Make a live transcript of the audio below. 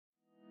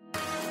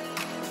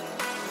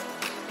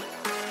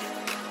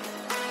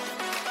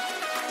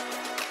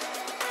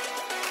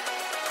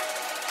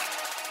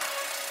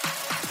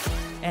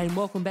And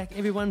welcome back,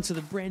 everyone, to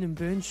the Brandon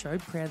Burns Show,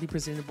 proudly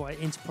presented by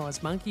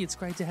Enterprise Monkey. It's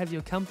great to have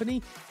your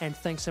company, and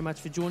thanks so much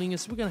for joining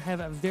us. We're going to have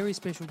a very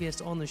special guest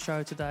on the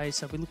show today,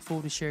 so we look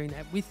forward to sharing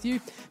that with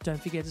you.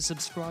 Don't forget to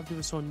subscribe to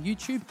us on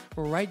YouTube,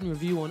 rate and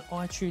review on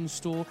iTunes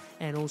Store,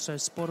 and also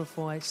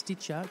Spotify,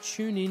 Stitcher,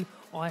 TuneIn,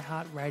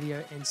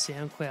 iHeartRadio, and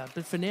SoundCloud.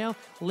 But for now,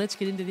 let's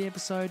get into the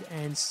episode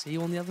and see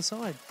you on the other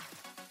side.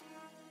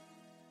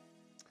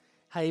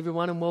 Hey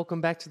everyone, and welcome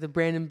back to the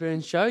Brandon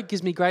Burns Show. It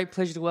gives me great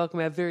pleasure to welcome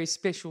our very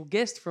special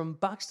guest from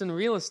Buxton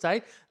Real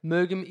Estate,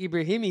 Murgham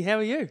Ibrahimi. How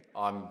are you?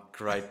 I'm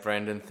great,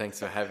 Brandon. Thanks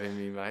for having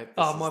me, mate.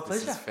 My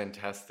pleasure. This is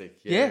fantastic.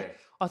 Yeah.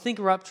 I think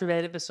we're up to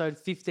about episode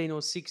 15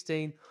 or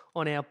 16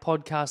 on our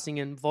podcasting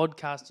and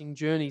vodcasting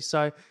journey.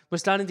 So we're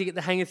starting to get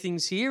the hang of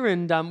things here,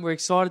 and we're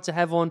excited to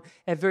have on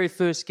our very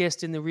first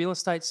guest in the real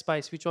estate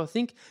space, which I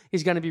think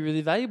is going to be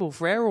really valuable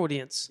for our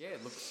audience. Yeah,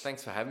 look,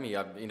 thanks for having me.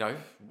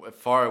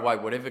 Fire away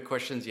whatever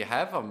questions you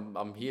have.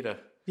 I'm here to.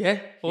 Yeah,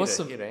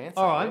 awesome. Here to answer.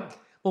 All right.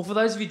 Well, for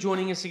those of you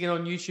joining us again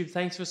on YouTube,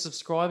 thanks for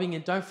subscribing,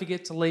 and don't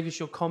forget to leave us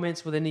your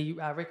comments with any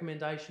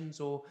recommendations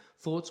or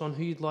thoughts on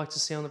who you'd like to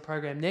see on the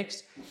program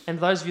next. And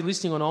for those of you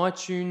listening on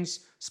iTunes,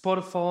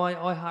 Spotify,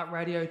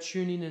 iHeartRadio,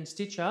 TuneIn and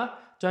Stitcher,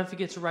 don't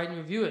forget to rate and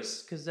review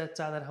us, because that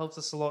helps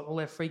us a lot. All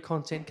our free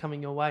content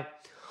coming your way.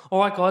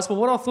 All right, guys. Well,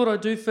 what I thought I'd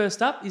do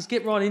first up is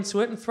get right into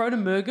it and throw to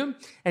Murgham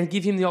and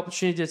give him the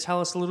opportunity to tell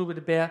us a little bit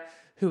about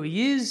who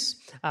he is,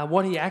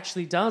 what he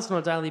actually does on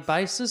a daily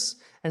basis,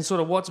 and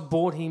sort of what's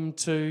brought him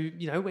to,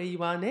 where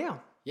you are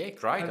now. Yeah,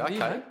 great. Over to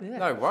you, Okay. mate. Yeah.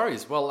 No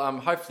worries. Well,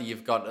 hopefully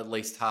you've got at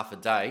least half a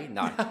day.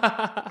 No,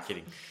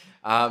 kidding.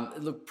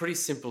 Look, pretty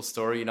simple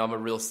story. I'm a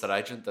real estate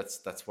agent.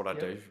 That's what I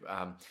do.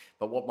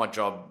 But what my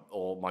job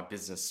or my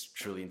business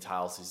truly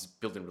entails is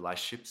building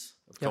relationships,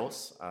 of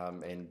course,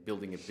 and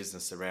building a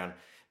business around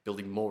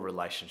building more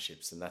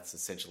relationships. And that's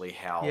essentially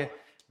how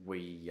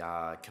we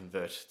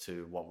convert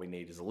to what we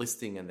need as a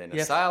listing and then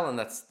a sale. And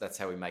that's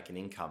how we make an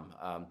income.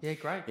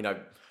 Great.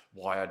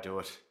 Why I do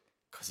it?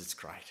 Because it's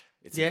great.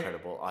 It's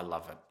incredible. I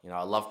love it.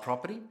 I love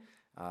property.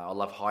 I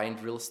love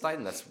high-end real estate,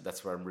 and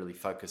that's where I'm really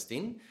focused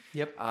in.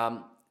 Yep.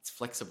 It's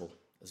flexible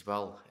as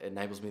well. It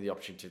enables me the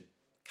opportunity to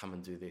come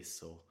and do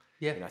this, or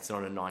it's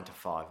not a 9 to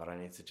 5. I don't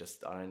need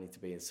to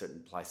be in a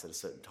certain place at a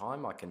certain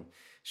time. I can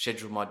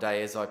schedule my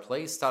day as I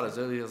please, start as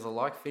early as I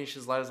like, finish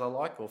as late as I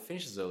like, or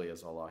finish as early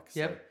as I like.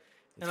 Yep.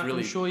 So and I can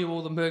assure you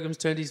all the Murgham's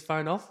turned his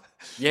phone off.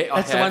 Yeah,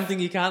 that's the one thing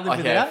you can't live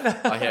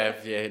without. I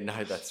have. Yeah,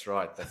 no, that's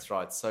right.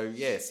 So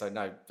it's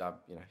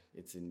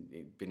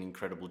been an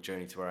incredible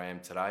journey to where I am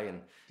today,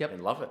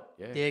 and love it.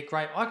 Yeah,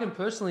 great. I can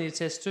personally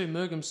attest too.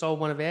 Murgham sold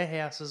one of our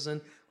houses, and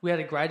we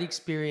had a great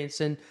experience.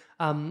 And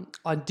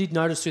I did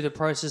notice through the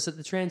process that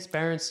the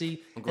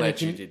transparency. I'm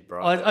glad you did,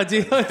 bro. I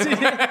did.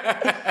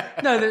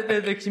 No,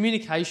 the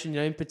communication,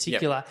 in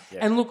particular.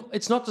 Yep. And look,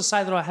 it's not to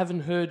say that I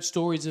haven't heard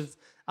stories of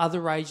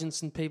other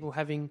agents and people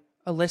having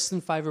a less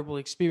than favourable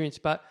experience,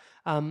 but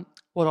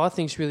what I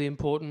think is really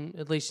important,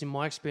 at least in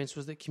my experience,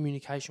 was that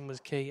communication was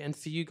key. And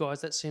for you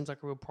guys, that seems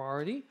like a real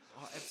priority.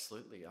 Oh,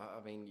 absolutely.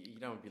 I mean, you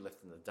don't want to be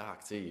left in the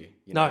dark, do you?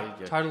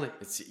 Totally.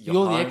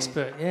 You're the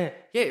expert, yeah.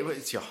 Yeah,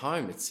 it's your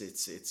home.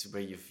 It's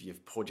where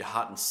you've poured your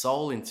heart and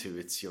soul into.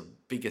 It's your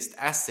biggest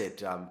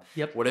asset.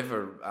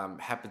 Whatever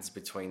happens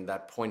between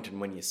that point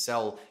and when you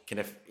sell can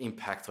have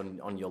impact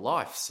on your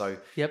life. So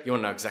you want to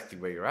know exactly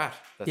where you're at.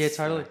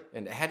 Totally.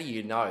 And how do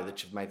you know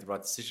that you've made the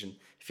right decision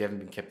if you haven't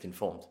been kept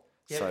informed?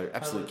 So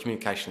absolutely,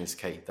 communication is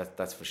key.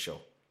 That's for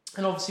sure.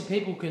 And obviously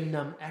people can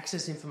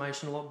access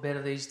information a lot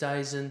better these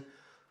days and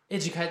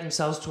educate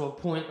themselves to a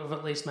point of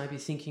at least maybe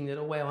thinking that,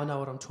 I know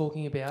what I'm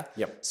talking about.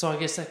 Yep. So I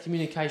guess that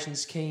communication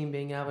is key in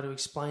being able to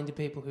explain to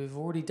people who've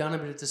already done a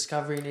bit of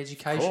discovery and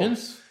education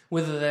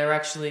whether they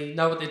actually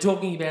know what they're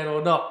talking about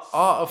or not.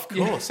 Oh, of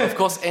course, of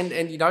course. And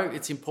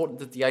it's important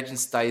that the agent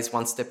stays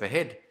one step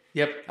ahead.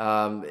 Yep.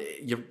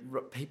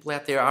 People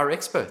out there are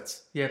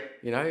experts.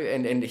 Yep.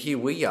 And here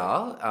we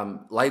are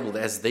labelled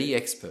as the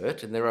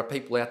expert, and there are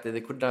people out there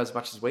that could know as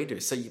much as we do.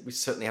 So we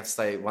certainly have to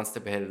stay one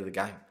step ahead of the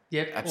game.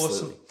 Yep. Absolutely.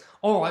 Awesome.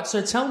 All right.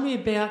 So tell me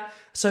about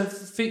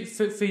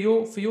for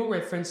your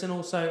reference, and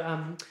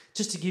also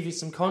just to give you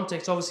some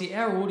context. Obviously,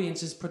 our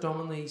audience is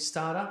predominantly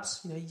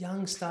startups.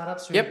 Young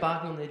startups who are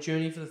embarking on their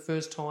journey for the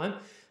first time.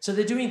 So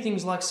they're doing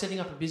things like setting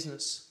up a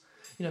business.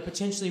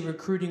 Potentially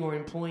recruiting or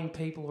employing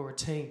people or a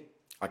team.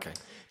 Okay.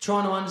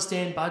 Trying to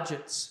understand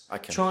budgets.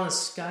 Okay. Trying to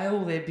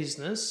scale their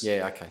business.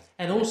 Yeah, okay.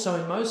 And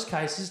also, in most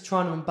cases,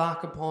 trying to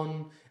embark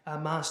upon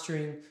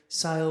mastering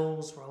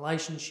sales,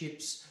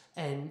 relationships,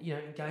 and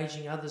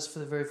engaging others for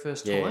the very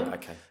first time. Yeah,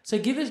 okay. So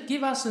give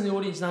us and the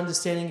audience an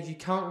understanding of your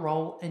current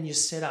role and your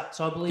setup.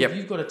 So I believe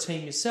you've got a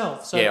team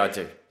yourself. So, I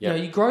do. Yep.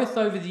 Your growth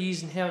over the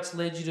years and how it's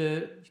led you to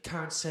your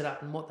current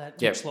setup and what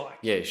that looks like.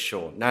 Yeah,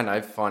 sure.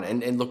 No, fine.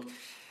 And look,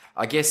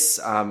 I guess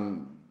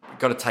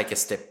got to take a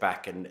step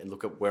back and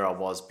look at where I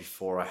was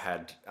before I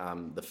had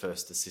the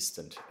first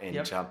assistant.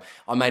 And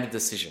I made a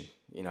decision.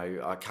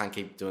 I can't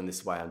keep doing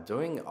this the way I'm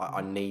doing.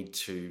 I need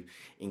to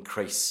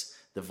increase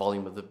the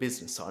volume of the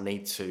business. I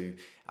need to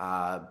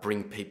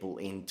bring people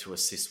in to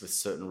assist with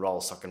certain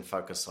roles so I can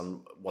focus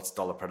on what's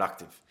dollar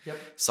productive. Yep.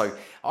 So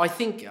I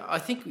think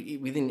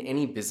within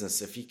any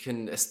business, if you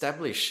can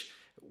establish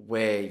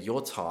where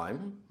your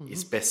time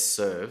is best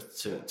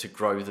served to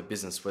grow the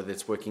business, whether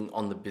it's working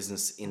on the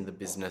business, in the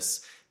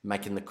business,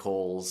 making the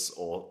calls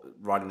or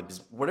writing the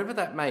business, whatever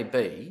that may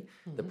be,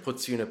 that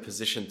puts you in a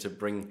position to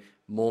bring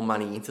more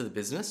money into the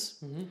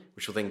business,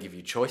 which will then give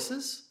you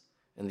choices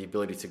and the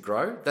ability to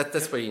grow.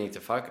 That's where you need to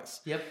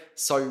focus. Yep.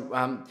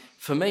 So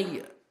for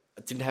me,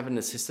 I didn't have an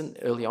assistant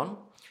early on.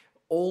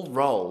 All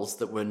roles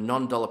that were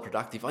non-dollar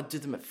productive, I'd do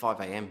them at 5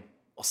 a.m.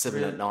 or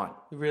 7 at night.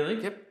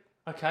 Really? Yep.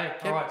 Okay.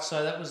 All right.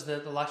 So that was the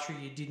luxury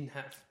you didn't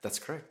have. That's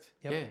correct.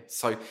 Yep. Yeah.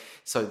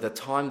 So the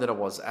time that I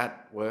was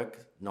at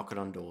work, knocking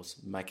on doors,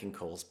 making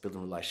calls,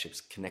 building relationships,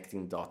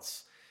 connecting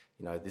dots.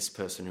 You know, this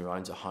person who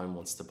owns a home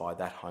wants to buy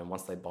that home.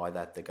 Once they buy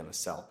that, they're going to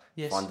sell.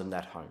 Yes. Find them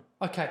that home.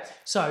 Okay.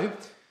 So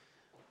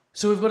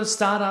we've got a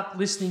startup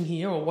listening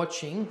here or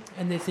watching,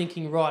 and they're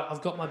thinking, right,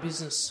 I've got my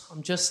business.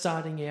 I'm just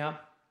starting out.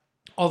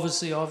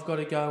 Obviously, I've got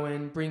to go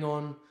and bring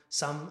on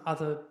some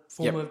other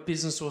form of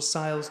business or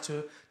sales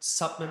to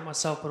supplement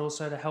myself, but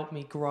also to help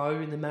me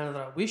grow in the manner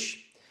that I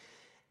wish.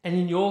 And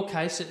in your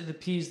case, it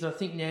appears that I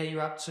think now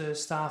you're up to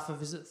staff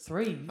of, is it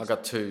 3? I've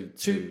got two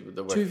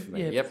that work for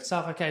me. Yeah, yep.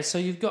 staff. Okay, so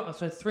you've got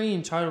 3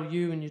 in total,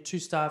 you and your 2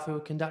 staff who are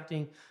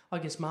conducting, I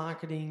guess,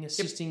 marketing,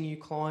 assisting you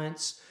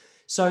clients.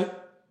 So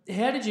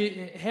how did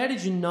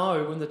you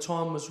know when the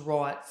time was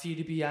right for you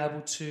to be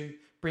able to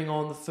bring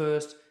on the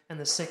first and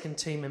the second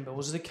team member?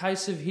 Was it a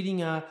case of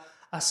hitting a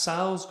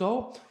sales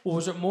goal, or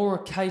was it more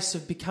a case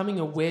of becoming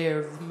aware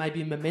of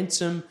maybe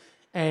momentum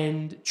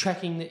and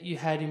tracking that you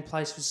had in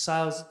place for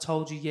sales that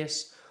told you,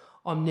 yes,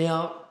 I'm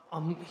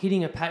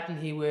hitting a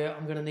pattern here where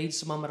I'm going to need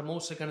someone, but I'm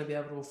also going to be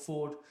able to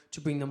afford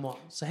to bring them on.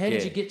 So how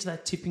did you get to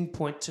that tipping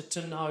point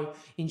to know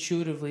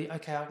intuitively,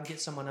 okay, I can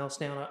get someone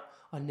else now and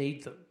I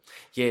need them?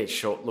 Yeah,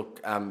 sure.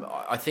 Look,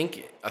 I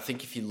think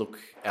if you look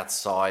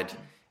outside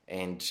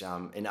and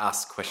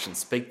ask questions,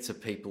 speak to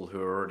people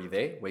who are already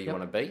there where you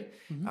want to be,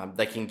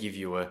 they can give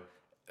you a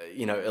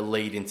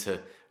lead into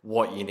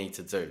what you need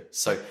to do.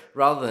 So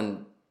rather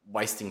than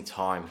wasting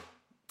time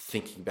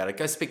thinking about it,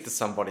 go speak to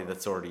somebody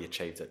that's already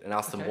achieved it and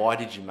ask them, why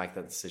did you make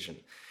that decision?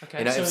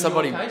 Okay. So if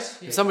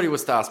somebody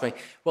was to ask me,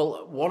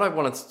 well, what I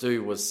wanted to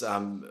do was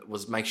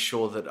make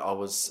sure that I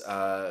was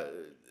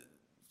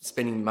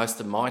spending most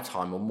of my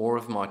time or more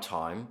of my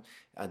time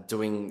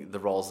doing the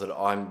roles that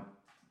I'm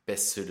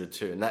best suited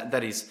to, and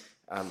that is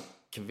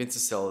convince a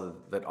seller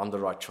that I'm the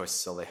right choice to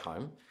sell their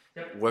home.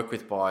 Yep. Work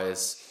with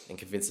buyers and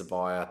convince the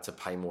buyer to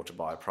pay more to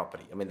buy a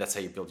property. I mean, that's how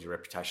you build your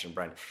reputation and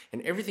brand.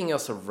 And everything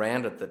else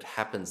around it that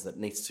happens that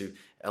needs to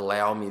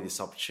allow me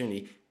this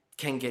opportunity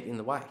can get in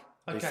the way.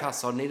 Okay.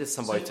 So I needed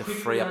somebody to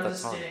free up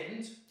that time.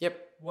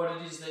 Yep. What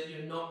it is that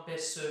you're not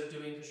best served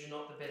doing because you're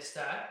not the best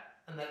at,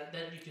 and that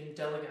you can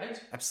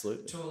delegate.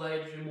 Absolutely. To allow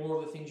you to do more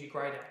of the things you're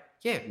great at.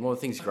 Yeah, more of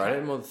the things you're great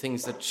at, more of the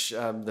things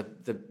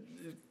that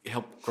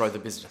help grow the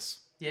business.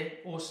 Yeah,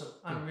 awesome.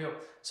 Unreal.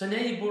 So now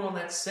you brought on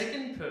that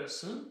second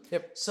person.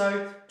 Yep.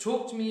 So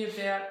talk to me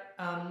about,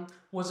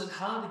 was it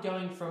harder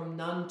going from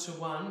none to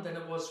one than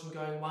it was from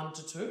going 1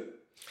 to 2?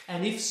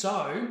 And if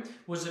so,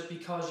 was it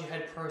because you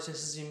had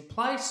processes in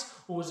place,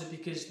 or was it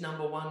because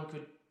number 1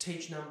 could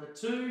teach number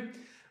 2?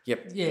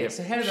 Yep. Yeah, yep,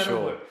 so how did that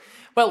all work?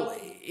 Well,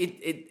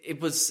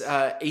 it was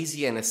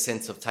easier in a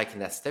sense of taking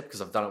that step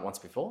because I've done it once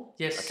before.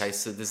 Yes. Okay,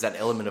 so there's that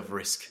element of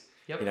risk.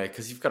 Yep.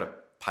 Because you've got to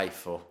pay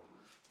for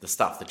the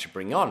stuff that you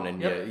bring on,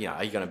 and are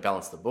you going to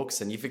balance the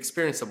books, and you've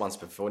experienced it once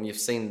before, and you've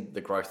seen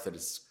the growth that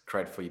it's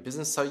created for your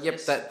business. So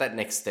that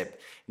next step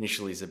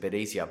initially is a bit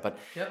easier, but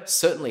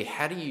certainly,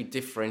 how do you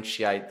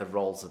differentiate the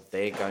roles that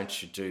they're going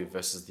to do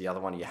versus the other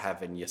one you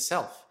have in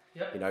yourself?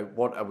 Yep.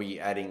 What are we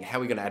adding? How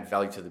are we going to add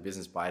value to the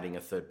business by adding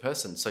a third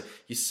person? So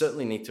you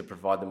certainly need to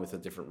provide them with a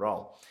different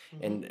role.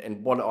 Mm-hmm.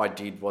 And what I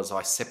did was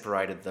I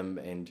separated them,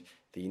 and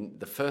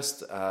the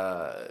first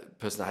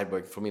person I had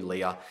working for me,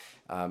 Leah,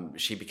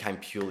 she became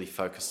purely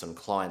focused on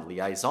client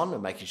liaison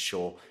and making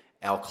sure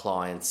our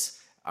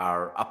clients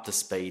are up to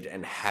speed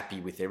and happy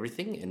with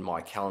everything, and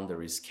my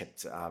calendar is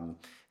kept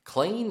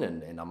clean,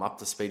 and I'm up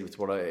to speed with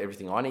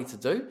everything I need to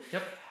do.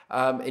 Yep.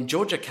 And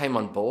Georgia came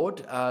on board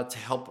to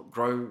help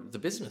grow the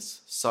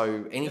business.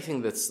 So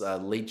anything that's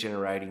lead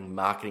generating,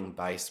 marketing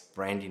based,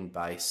 branding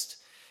based,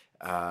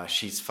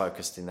 she's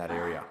focused in that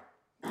area.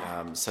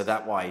 So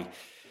that way,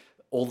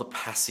 all the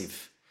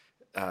passive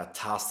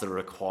tasks that are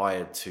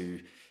required to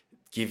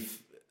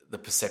give the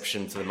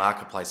perception to the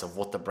marketplace of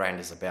what the brand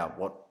is about,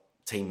 what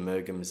Team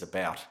Mergem is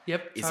about,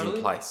 is in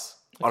place.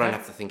 Okay. I don't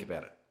have to think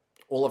about it.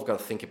 All I've got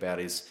to think about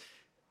is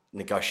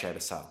negotiate a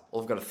sale.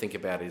 All I've got to think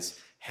about is,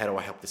 how do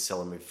I help the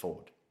seller move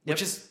forward?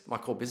 Which is my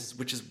core business,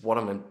 which is what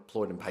I'm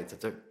employed and paid to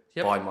do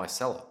by my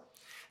seller.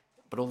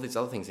 But all these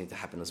other things need to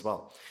happen as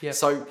well. Yep.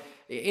 So,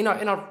 and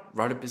I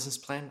wrote a business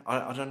plan.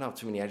 I don't know if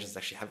too many agents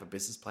actually have a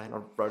business plan. I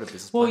wrote a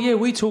business plan. Well, yeah,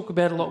 we talk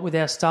about a lot with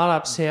our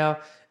startups how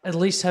at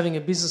least having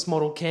a business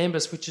model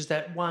canvas, which is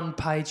that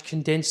 1-page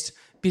condensed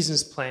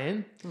business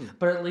plan,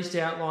 but at least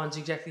outlines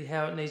exactly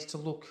how it needs to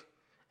look.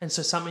 And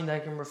so something they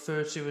can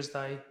refer to as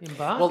they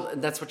embark. Well,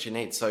 that's what you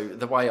need. So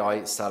the way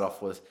I start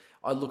off was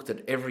I looked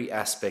at every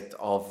aspect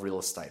of real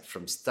estate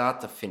from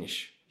start to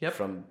finish. Yep.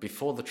 From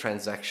before the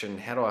transaction,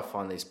 how do I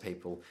find these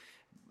people?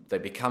 They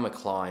become a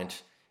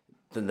client.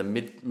 Then the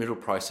middle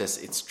process,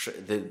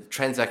 the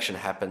transaction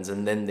happens,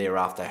 and then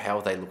thereafter, how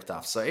are they looked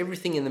after? So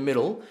everything in the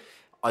middle,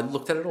 I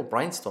looked at it all,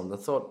 brainstormed, and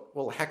thought,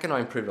 well, how can I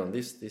improve on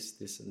this,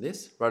 and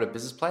this? Wrote a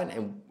business plan,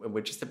 and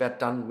we're just about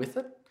done with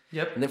it.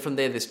 Yep. And then from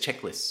there, there's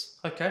checklists.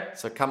 Okay.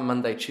 So come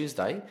Monday,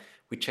 Tuesday,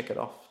 we check it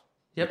off.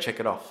 Yep. We check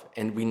it off,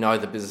 and we know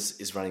the business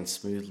is running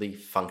smoothly,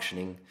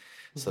 functioning,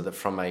 so that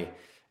from a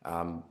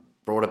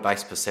broader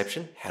base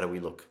perception, how do we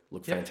look?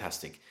 Look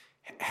fantastic.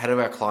 How do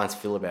our clients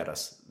feel about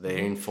us? They're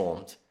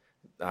informed.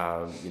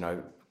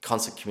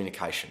 Constant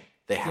communication.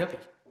 They're happy.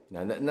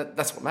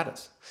 That's what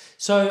matters.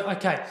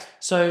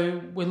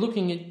 So we're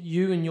looking at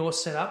you and your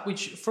setup,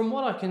 which from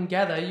what I can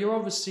gather, you're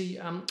obviously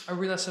a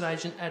real estate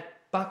agent at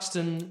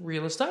Buxton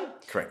Real Estate.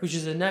 Correct. Which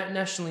is a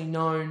nationally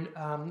known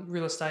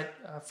real estate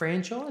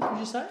franchise, would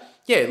you say?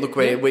 Yeah, look,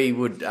 we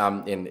would,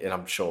 and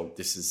I'm sure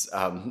this is,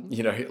 a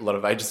lot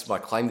of agents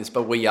might claim this,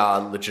 but we are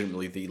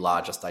legitimately the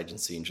largest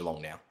agency in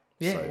Geelong now.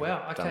 Yeah, so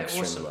wow. Okay,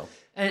 awesome. Well.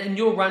 And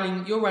you're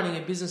running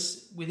a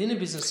business within a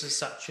business as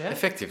such, yeah?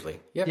 Effectively,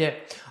 yep. Yeah.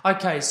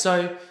 Okay,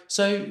 so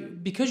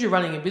because you're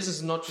running a business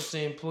and not just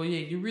an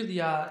employee, you really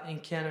are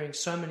encountering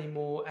so many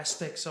more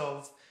aspects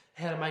of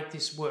how to make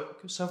this work.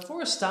 So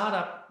for a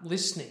startup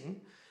listening,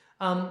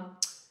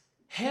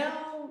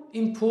 how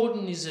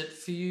important is it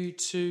for you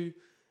to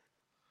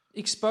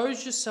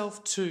expose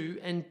yourself to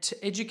and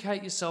to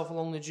educate yourself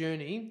along the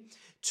journey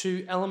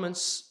to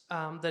elements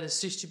that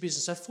assist your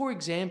business? So, for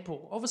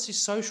example, obviously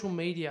social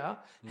media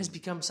has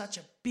become such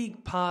a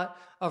big part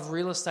of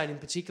real estate in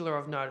particular,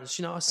 I've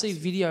noticed. I see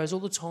videos all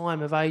the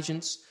time of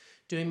agents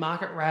doing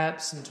market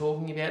wraps and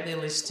talking about their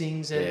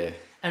listings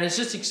and it's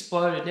just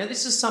exploded. Now,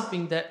 this is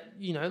something that,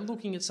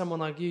 looking at someone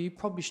like you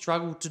probably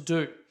struggle to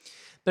do.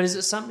 But is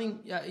it something,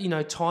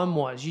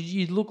 time-wise,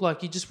 you look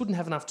like you just wouldn't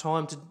have enough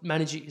time to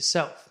manage it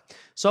yourself.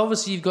 So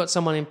obviously you've got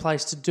someone in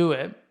place to do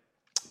it,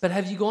 but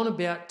have you gone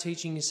about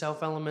teaching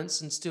yourself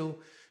elements and still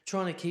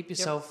trying to keep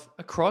yourself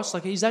across?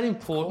 Like, is that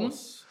important?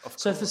 Of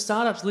course. So for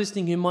startups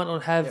listening who might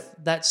not have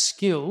that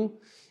skill,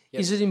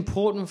 is it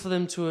important for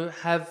them to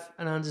have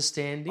an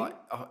understanding?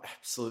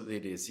 Absolutely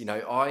it is.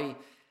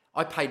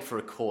 I paid for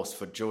a course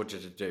for Georgia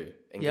to do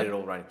and get it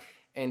all running.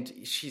 And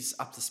she's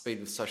up to speed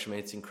with social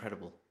media. It's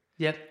incredible.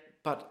 Yep.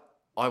 But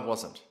I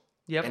wasn't.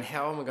 Yep. And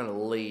how am I going to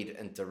lead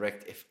and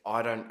direct if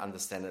I don't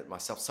understand it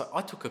myself? So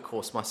I took a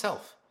course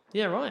myself.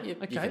 Yeah, right. You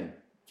Okay. can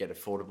get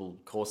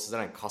affordable courses. They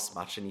don't cost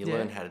much and you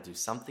learn how to do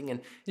something.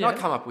 And Yeah. I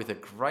come up with a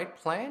great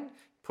plan,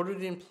 put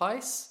it in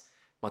place.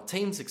 My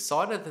team's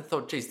excited. They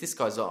thought, geez, this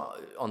guy's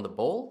on the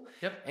ball.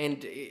 Yep.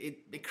 And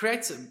it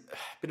creates a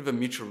bit of a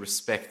mutual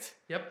respect.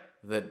 Yep.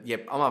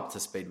 That, I'm up to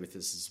speed with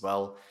this as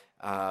well.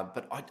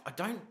 But I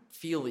don't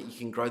feel that you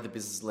can grow the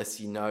business unless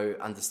you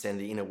understand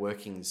the inner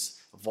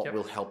workings of what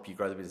will help you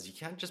grow the business. You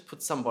can't just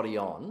put somebody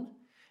on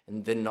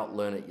and then not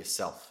learn it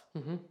yourself.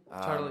 Mm-hmm.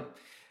 Totally.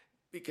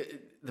 Because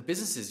the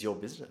business is your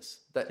business.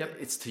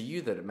 It's to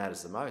you that it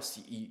matters the most.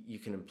 You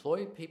can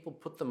employ people,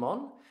 put them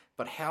on,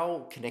 but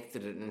how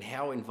connected and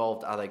how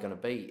involved are they going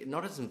to be?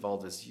 Not as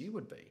involved as you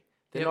would be.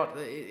 They're not.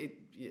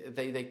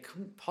 They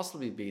couldn't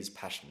possibly be as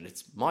passionate.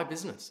 It's my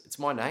business. It's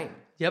my name.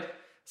 Yep.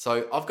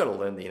 So I've got to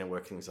learn the inner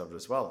workings of it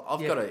as well.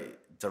 I've got to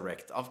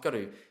direct. I've got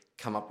to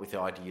come up with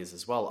ideas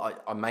as well.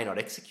 I may not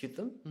execute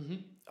them. Mm-hmm.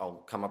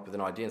 I'll come up with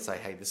an idea and say,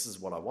 hey, this is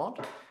what I want.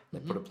 They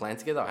put a plan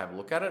together. I have a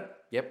look at it.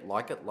 Yep,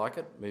 like it.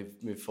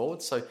 Move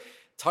forward. So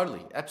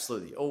totally,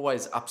 absolutely,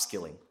 always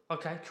upskilling.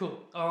 Okay, cool.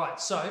 All right,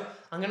 so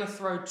I'm going to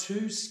throw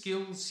two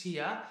skills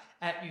here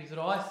at you that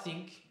I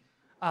think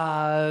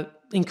are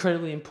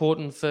incredibly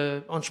important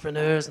for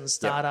entrepreneurs and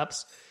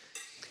startups.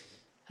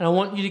 And I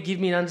want you to give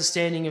me an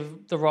understanding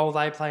of the role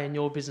they play in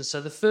your business.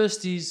 So the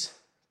first is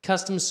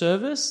customer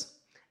service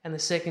and the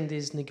second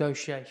is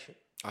negotiation.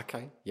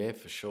 Okay, yeah,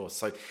 for sure.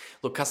 So,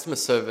 look, customer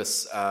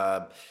service,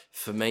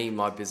 for me,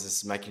 my business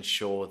is making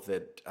sure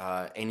that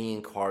any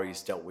inquiry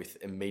is dealt with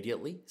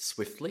immediately,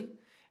 swiftly,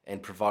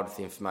 and provided with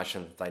the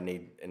information that they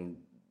need and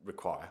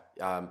require.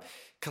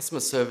 Customer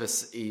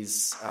service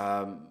is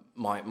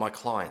my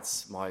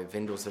clients, my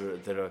vendors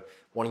that are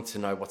wanting to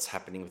know what's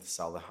happening with the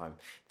sale of the home.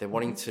 They're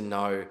wanting to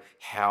know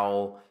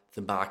how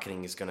the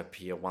marketing is going to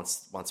appear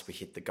once we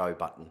hit the go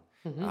button.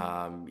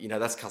 Mm-hmm.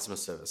 That's customer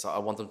service. I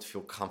want them to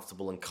feel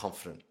comfortable and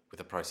confident with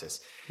the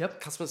process.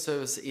 Yep. Customer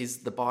service is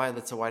the buyer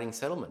that's awaiting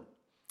settlement.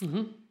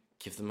 Mm-hmm.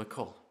 Give them a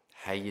call.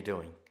 How are you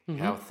doing? Mm-hmm.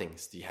 How are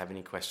things? Do you have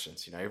any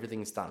questions?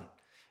 Everything's done.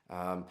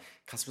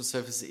 Customer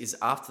service is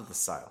after the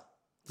sale.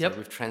 So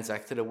we've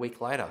transacted a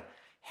week later.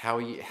 How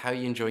are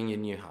you enjoying your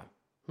new home?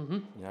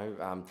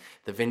 Mm-hmm.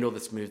 The vendor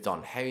that's moved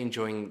on. How are you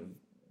enjoying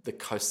the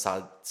coast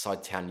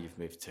side town you've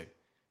moved to?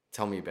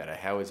 Tell me about it.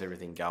 How is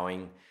everything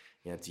going?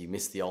 Do you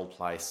miss the old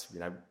place?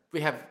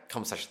 We have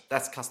conversations.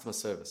 That's customer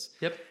service.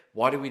 Yep.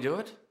 Why do we do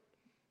it?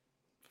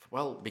 For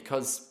Well,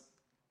 because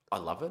I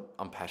love it.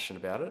 I'm passionate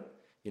about it.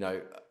 You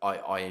know,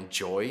 I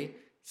enjoy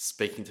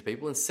speaking to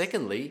people. And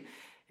secondly,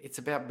 it's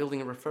about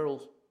building a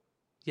referral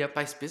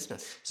based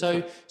business.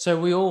 So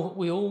we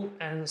all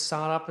and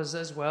startups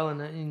as well,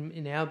 and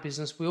in our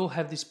business, we all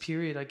have this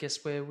period, I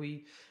guess, where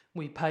we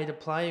pay to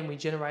play and we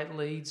generate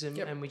leads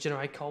and we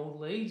generate cold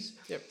leads.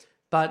 Yep.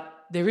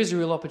 But there is a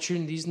real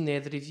opportunity, isn't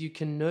there, that if you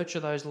can nurture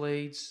those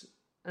leads,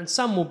 and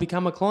some will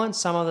become a client,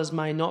 some others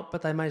may not,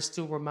 but they may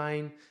still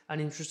remain an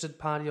interested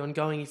party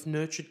ongoing if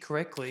nurtured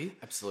correctly.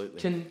 Absolutely.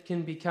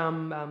 Can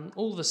become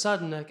all of a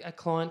sudden a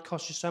client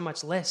costs you so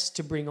much less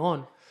to bring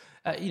on.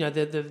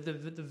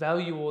 The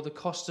value or the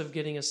cost of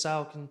getting a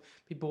sale can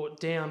be brought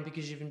down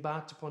because you've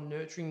embarked upon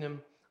nurturing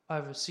them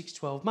over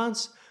 6-12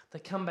 months. They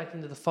come back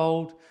into the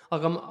fold.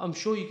 Like I'm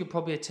sure you could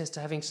probably attest to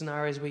having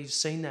scenarios where you've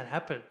seen that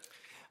happen.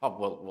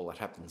 Oh, well, it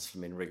happens for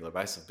me on a regular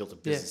basis. I've built a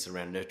business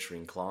around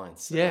nurturing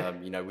clients. Yeah.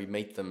 We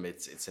meet them.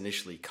 It's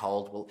initially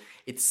cold. Well,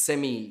 it's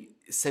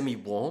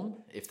semi-warm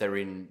if they're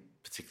in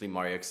particularly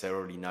my because they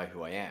already know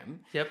who I am.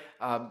 Yep.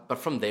 But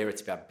from there,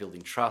 it's about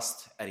building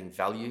trust, adding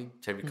value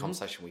to every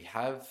conversation we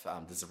have.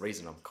 There's a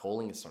reason I'm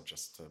calling. It's not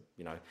just to,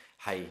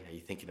 hey, are you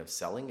thinking of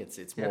selling?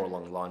 It's more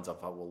along the lines of,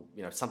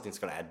 if something's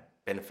going to add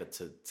benefit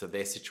to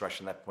their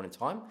situation at that point in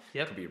time.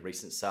 Yep. Could be a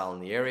recent sale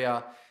in the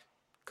area.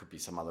 Could be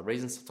some other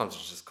reason. Sometimes I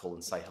just call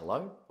and say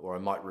hello, or I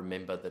might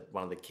remember that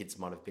one of the kids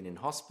might have been in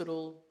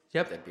hospital.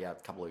 Yep. They'd be out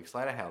a couple of weeks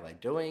later. How are they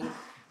doing?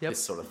 Yep.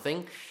 This sort of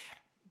thing.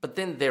 But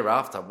then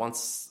thereafter,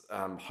 once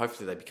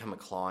hopefully they become a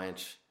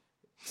client,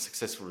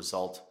 successful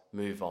result,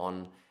 move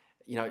on.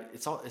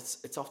 It's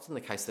often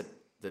the case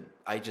that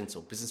agents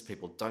or business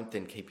people don't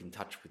then keep in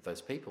touch with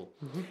those people.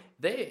 Mm-hmm.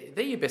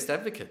 They're your best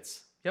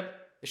advocates. Yep.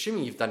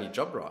 Assuming you've done your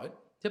job right.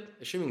 Yep.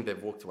 Assuming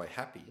they've walked away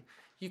happy,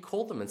 you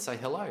call them and say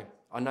hello.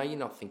 I know you're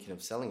not thinking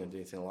of selling or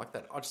doing anything like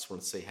that. I just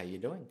want to see how you're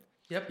doing.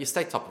 Yep. You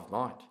stay top of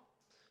mind.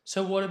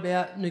 So what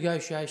about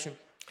negotiation?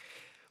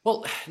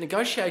 Well,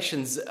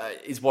 negotiations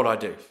is what I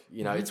do.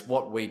 It's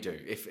what we do.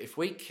 If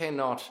we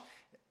cannot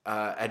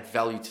add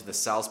value to the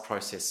sales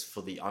process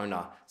for the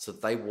owner so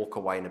that they walk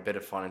away in a better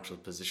financial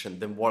position,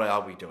 then what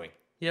are we doing?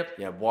 Yep.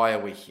 Why are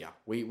we here?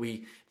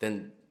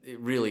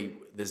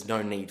 There's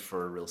no need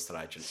for a real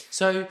estate agent.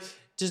 So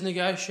does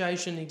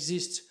negotiation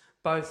exist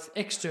both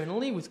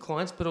externally with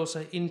clients, but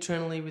also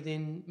internally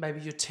within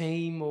maybe your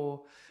team,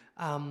 or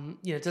do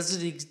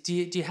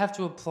you have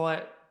to apply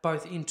it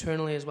both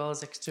internally as well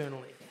as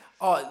externally?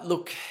 Oh,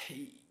 look,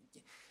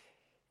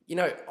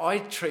 I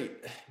treat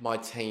my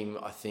team,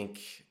 I think,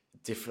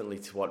 differently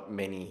to what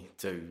many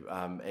do.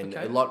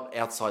 A lot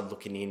outside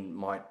looking in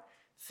might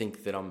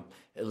think that I'm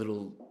a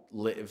little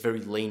very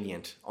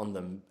lenient on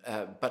them.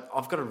 But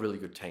I've got a really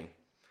good team.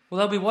 Well,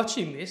 they'll be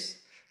watching this.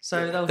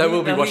 So they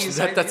will be watching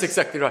that. That's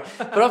exactly right.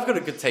 But I've got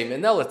a good team,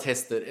 and they'll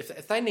attest that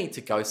if they need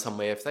to go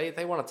somewhere, if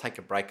they want to take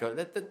a break,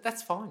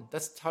 that's fine.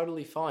 That's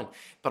totally fine.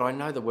 But I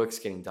know the work's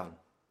getting done.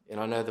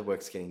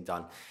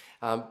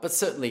 But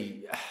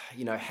certainly,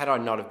 had I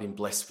not have been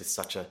blessed with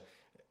such a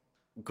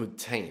good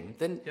team,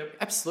 then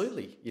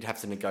absolutely you'd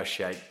have to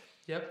negotiate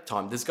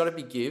time. There's got to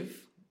be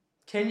give.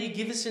 Can you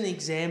give us an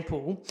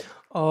example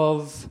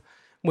of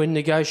when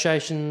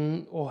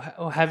negotiation or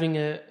having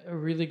a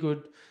really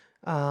good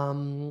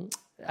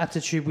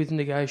aptitude with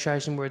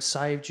negotiation where it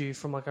saved you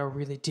from like a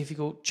really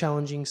difficult,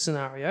 challenging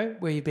scenario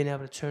where you've been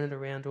able to turn it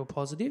around to a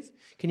positive?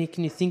 Can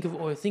you think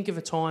of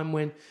a time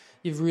when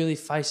you've really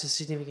faced a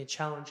significant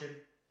challenge and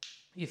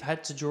you've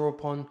had to draw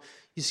upon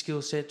your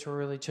skill set to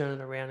really turn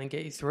it around and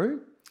get you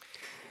through?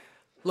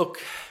 Look,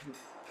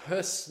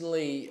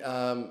 personally,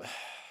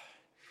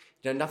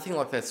 nothing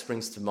like that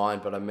springs to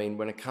mind. But I mean,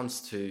 when it comes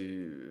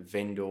to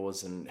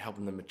vendors and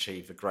helping them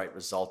achieve a great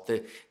result,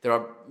 there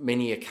are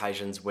many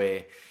occasions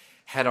where,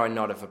 had I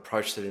not have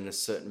approached it in a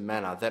certain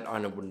manner, that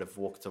owner wouldn't have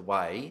walked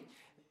away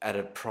at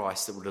a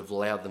price that would have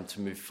allowed them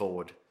to move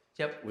forward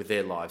with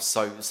their lives.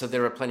 So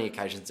there are plenty of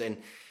occasions, and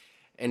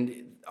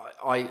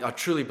I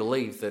truly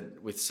believe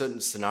that with certain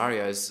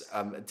scenarios,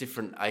 a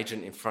different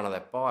agent in front of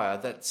that buyer,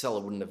 that seller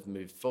wouldn't have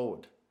moved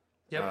forward.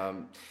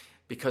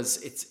 Because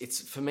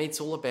it's for me,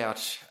 it's all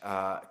about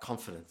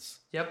confidence.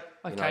 Yep.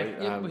 Okay.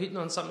 We're hitting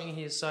on something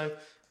here. So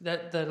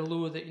that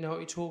allure that what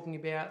you're talking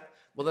about.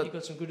 Well, you've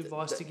got some good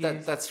advice to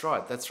give. That's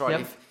right.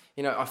 Yep.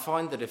 I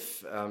find that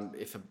if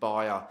a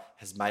buyer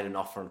has made an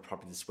offer on a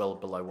property that's well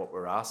below what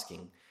we're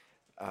asking,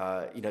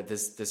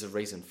 there's a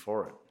reason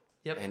for it.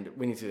 Yep. And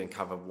we need to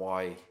uncover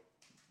why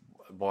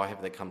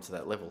have they come to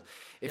that level.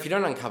 If you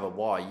don't uncover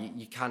why,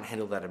 you can't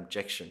handle that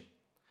objection.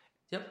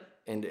 Yep.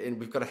 And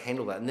we've got to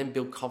handle that and then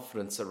build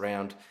confidence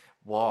around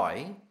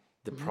why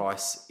the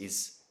price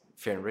is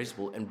fair and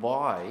reasonable and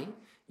why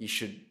you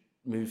should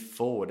move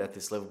forward at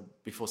this level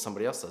before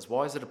somebody else does.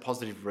 Why is it a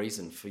positive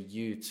reason for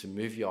you to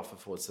move your offer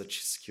forward so that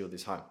you secure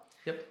this home?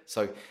 Yep.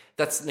 So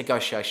that's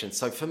negotiation.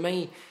 So for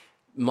me,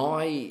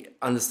 my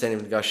understanding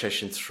of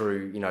negotiation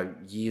through,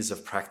 years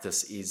of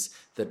practice is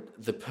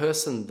that the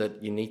person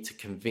that you need to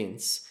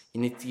convince,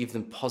 you need to give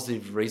them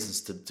positive reasons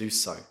to do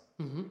so,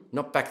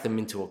 not back them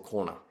into a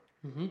corner.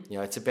 You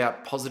know, it's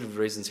about positive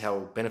reasons how it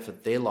will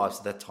benefit their lives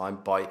at that time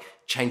by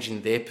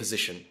changing their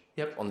position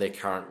on their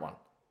current one.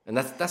 And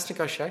that's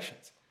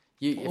negotiations.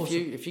 If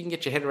you can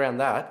get your head around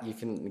that, you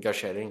can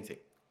negotiate anything.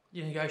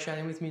 You're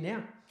negotiating with me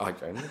now. I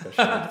don't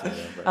negotiate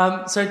with you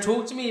now, so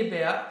talk to me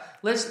about,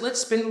 let's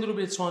spend a little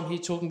bit of time here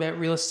talking about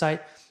real estate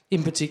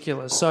in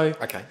particular. So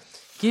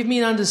give me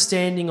an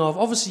understanding of,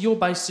 obviously you're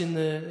based in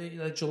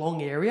the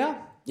Geelong area,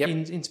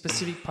 in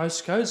specific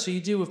postcodes, so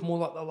you deal with more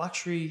like the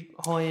luxury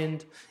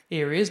high-end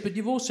areas, but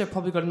you've also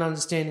probably got an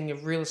understanding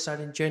of real estate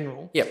in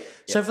general.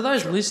 So for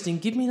those listening,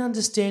 give me an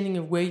understanding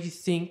of where you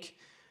think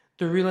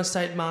the real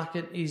estate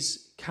market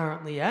is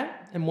currently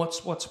at and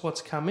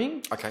what's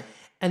coming. Okay.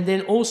 And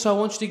then also I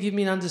want you to give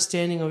me an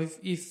understanding of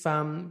if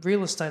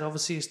real estate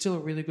obviously is still a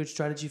really good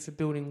strategy for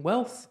building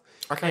wealth,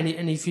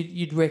 and if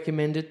you'd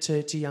recommend it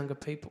to younger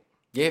people.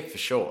 Yeah, for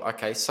sure.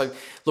 Okay, so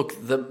look,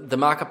 the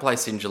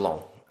marketplace in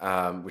Geelong,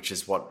 which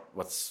is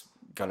what's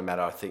going to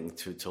matter, I think,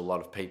 to a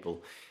lot of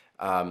people,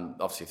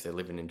 obviously if they're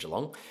living in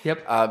Geelong.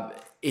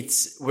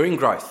 We're in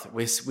growth.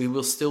 We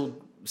will still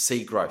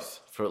see growth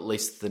for at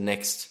least the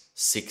next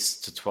 6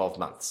 to 12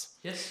 months.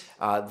 Yes.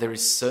 There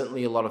is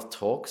certainly a lot of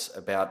talks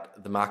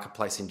about the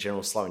marketplace in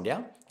general slowing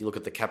down. You look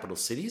at the capital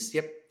cities,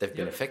 they've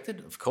been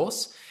affected, of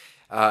course.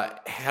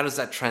 How does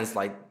that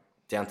translate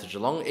down to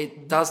Geelong?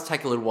 It does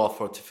take a little while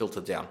for it to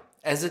filter down.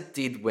 As it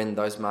did when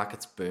those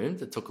markets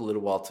boomed, it took a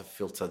little while to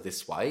filter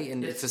this way,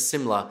 and it's a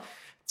similar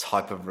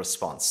type of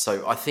response.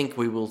 So I think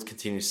we will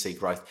continue to see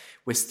growth.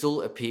 We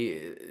still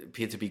appear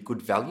to be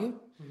good value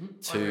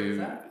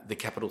to the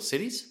capital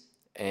cities.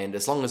 And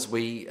as long as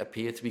we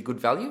appear to be good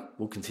value,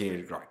 we'll continue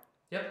to grow.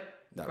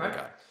 That Great. we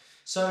go.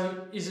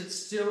 So is it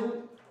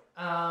still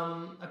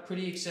a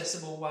pretty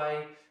accessible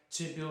way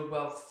to build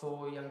wealth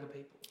for younger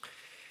people?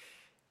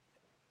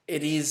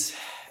 It is,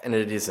 and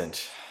it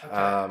isn't.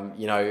 Okay.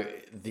 You know,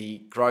 the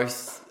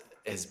growth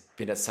has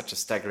been at such a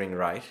staggering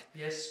rate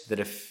that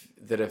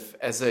if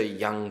as a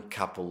young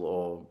couple,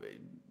 or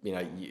you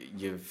know,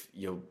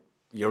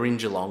 you're in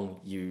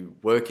Geelong, you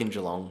work in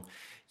Geelong,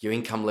 your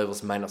income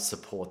levels may not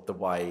support the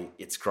way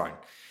it's grown.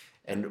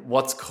 And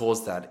what's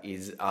caused that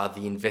are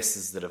the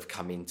investors that have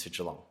come into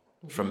Geelong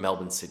from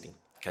Melbourne, Sydney.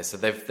 Okay, so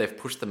they've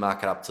pushed the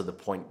market up to the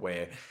point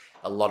where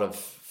a lot of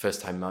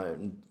first home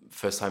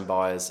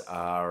buyers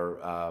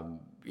are,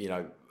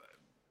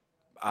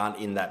 aren't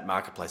in that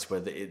marketplace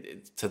where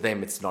to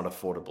them it's not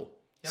affordable.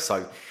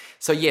 So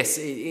yes,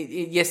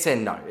 yes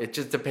and no. It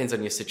just depends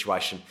on your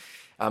situation.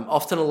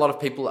 Often a lot of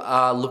people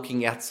are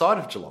looking outside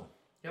of Geelong.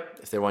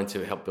 If they're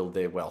wanting to help build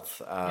their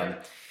wealth.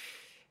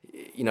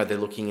 You know, they're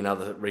looking in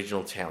other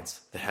regional towns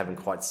that haven't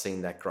quite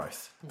seen that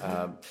growth.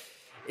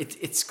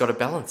 It's got a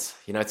balance.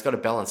 You know, it's got a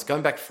balance.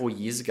 Going back 4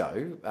 years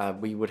ago,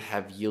 we would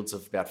have yields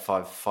of about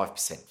 5%,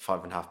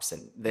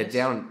 5.5%. They're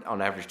down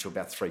on average to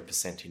about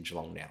 3% in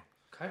Geelong now.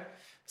 Okay.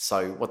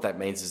 So what that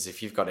means is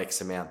if you've got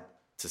X amount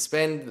to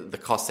spend, the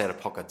cost out of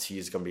pocket to you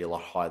is going to be a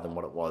lot higher than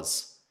what it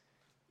was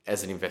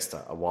as an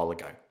investor a while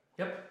ago.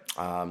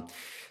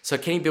 So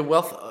can you build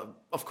wealth?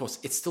 Of course,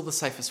 it's still the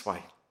safest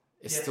way.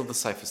 It's still the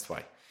safest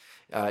way.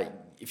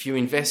 If you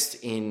invest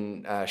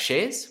in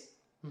shares,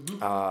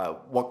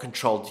 what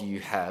control do you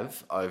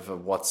have over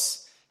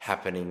what's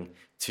happening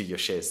to your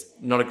shares?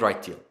 Not a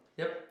great deal.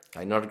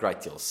 Okay, not a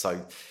great deal.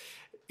 So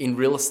in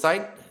real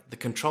estate, the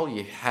control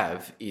you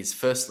have is,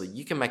 firstly,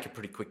 you can make a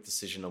pretty quick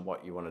decision on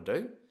what you want to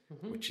do,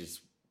 which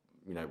is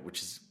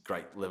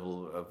great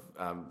level of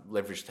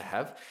leverage to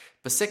have.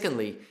 But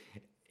secondly,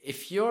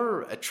 if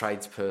you're a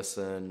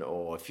tradesperson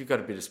or if you've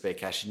got a bit of spare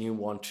cash and you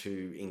want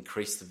to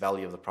increase the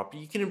value of the property,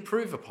 you can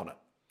improve upon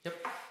it.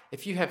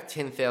 If you have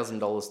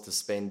 $10,000 to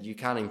spend, you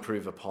can't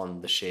improve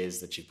upon the shares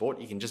that you bought.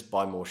 You can just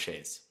buy more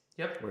shares.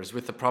 Whereas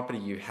with the property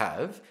you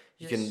have,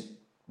 you can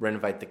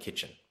renovate the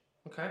kitchen.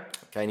 Okay,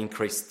 and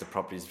increase the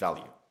property's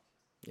value.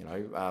 You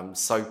know,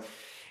 so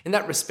in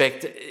that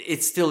respect,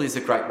 it still is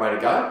a great way to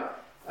go.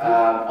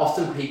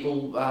 Often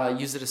people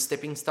use it as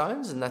stepping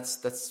stones, and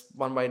that's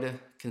one way to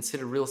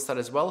consider real estate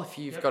as well. If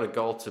you've got a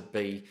goal to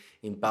be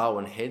in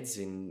Barwon Heads,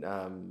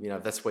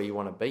 that's where you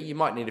want to be, you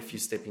might need a few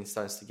stepping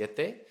stones to get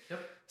there.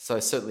 So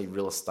certainly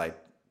real estate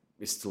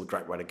is still a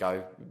great way to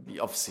go.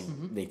 You obviously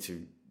need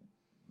to,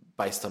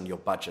 based on your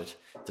budget,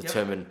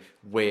 determine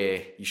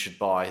where you should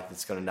buy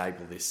that's going to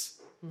enable this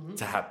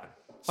to happen.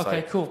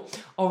 Okay, cool.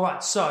 All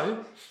right,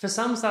 so for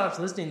some startups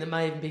listening that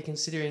may even be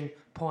considering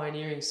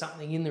pioneering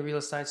something in the real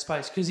estate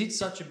space, because it's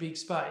such a big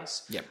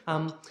space,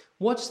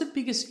 what's the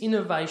biggest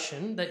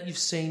innovation that you've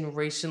seen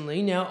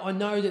recently? Now, I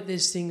know that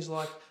there's things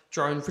like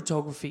drone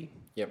photography.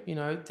 You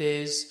know,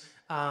 there's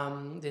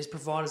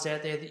providers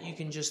out there that you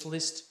can just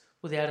list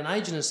without an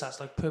agent as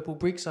such, like Purple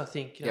Bricks, I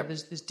think. You know,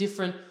 there's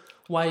different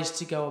ways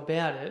to go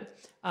about it.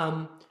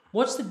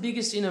 What's the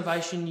biggest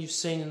innovation you've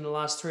seen in the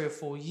last 3 or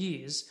 4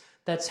 years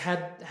that's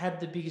had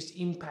the biggest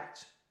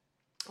impact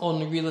on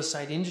the real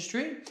estate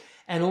industry?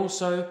 And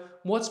also,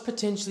 what's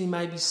potentially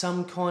maybe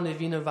some kind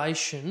of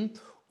innovation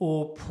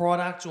or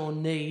product or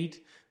need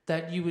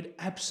that you would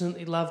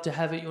absolutely love to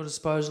have at your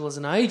disposal as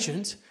an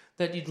agent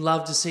that you'd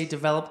love to see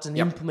developed and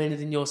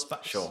implemented in your space?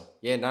 Sure.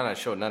 Yeah,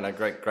 sure.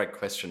 Great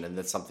question. And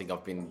that's something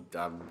I've been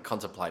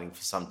contemplating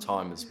for some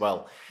time as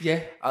well.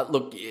 Yeah.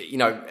 Look,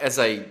 as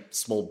a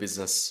small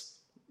business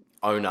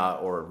owner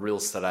or a real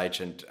estate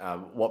agent,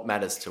 what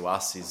matters to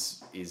us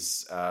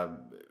is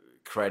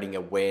creating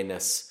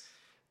awareness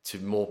to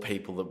more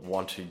people that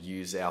want to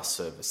use our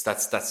service.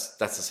 That's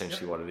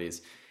essentially what it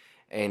is.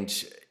 And,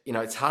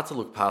 it's hard to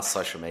look past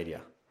social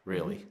media,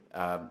 really.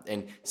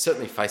 And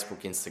certainly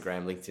Facebook,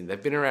 Instagram, LinkedIn,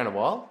 they've been around a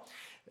while.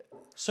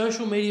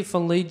 Social media for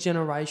lead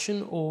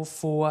generation or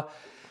for,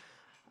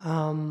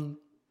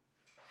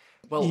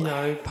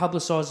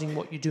 publicising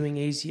what you're doing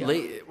easier?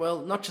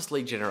 Not just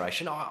lead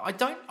generation. I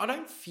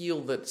don't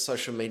feel that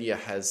social media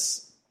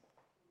has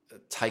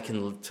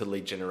taken to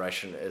lead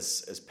generation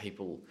as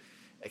people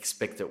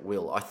expect it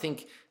will. I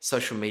think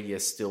social media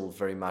is still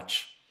very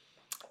much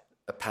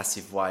a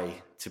passive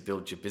way to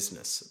build your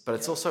business, but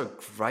it's also a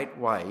great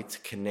way to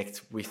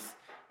connect with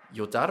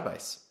your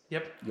database,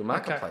 your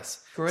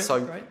marketplace.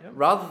 Okay. Great.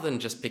 Rather than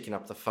just picking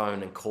up the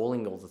phone and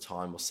calling all the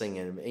time or sending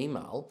an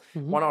email,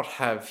 why not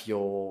have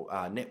your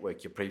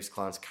network, your previous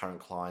clients,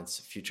 current clients,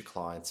 future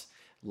clients,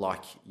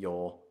 like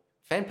your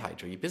fan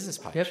page or your business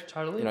page? Yep,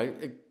 totally.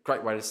 A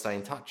great way to stay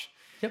in touch.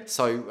 Yep.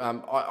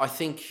 So I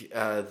think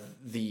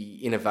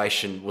the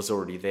innovation was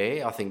already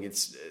there. I think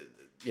it's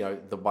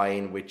the way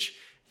in which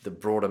the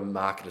broader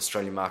market,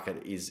 Australian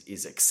market,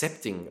 is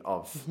accepting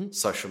of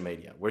social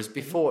media, whereas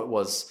before it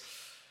was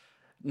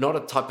not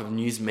a type of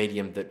news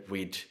medium that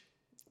we'd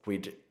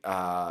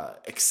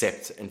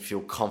accept and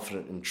feel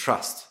confident and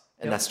trust,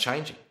 and that's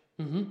changing.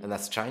 And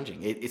that's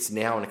changing. It's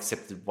now an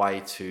accepted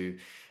way to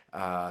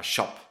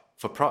shop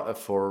for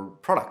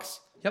products.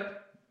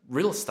 Yep.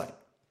 Real estate.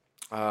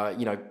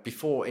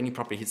 Before any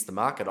property hits the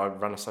market, I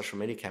run a social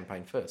media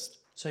campaign first.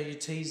 So you're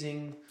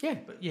teasing,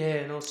 but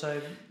and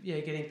also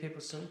getting people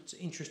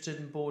interested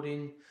and bought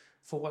in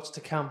for what's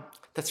to come.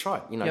 That's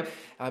right.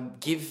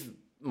 Give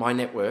my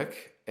network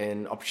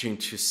an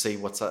opportunity to see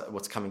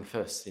what's coming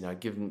first.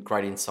 Give them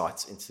great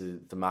insights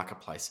into the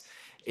marketplace.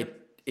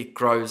 It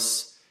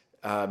grows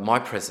my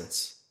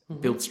presence,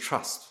 builds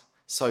trust.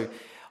 So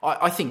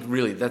I think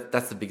really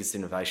that's the biggest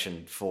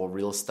innovation for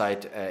real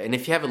estate. And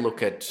if you have a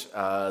look at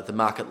the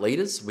market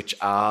leaders, which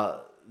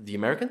are the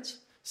Americans,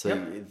 so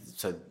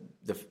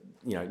the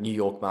New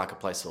York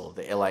marketplace or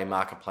the LA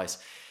marketplace,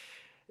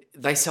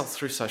 they sell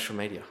through social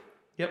media.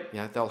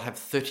 Yep. They'll have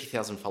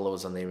 30,000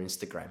 followers on their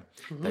Instagram.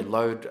 They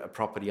load a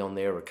property on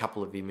there, a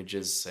couple of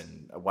images,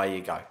 and away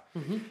you go.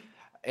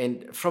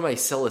 And from a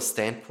seller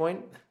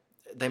standpoint,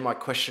 they might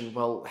question,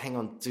 well, hang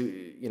on,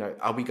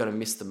 are we going to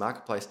miss the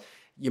marketplace?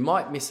 You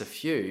might miss a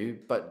few,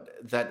 but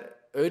that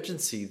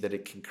urgency that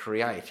it can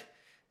create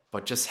by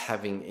just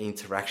having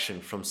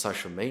interaction from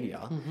social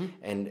media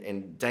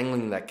and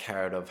dangling that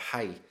carrot of,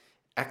 hey,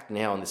 act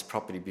now on this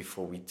property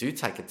before we do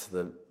take it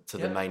to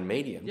the main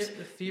mediums. Yep,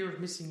 the fear of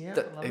missing out.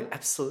 I love it.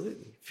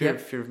 Absolutely.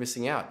 Fear of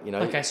missing out,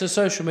 Okay, so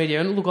social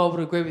media, and look, I would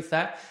agree with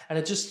that, and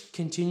it just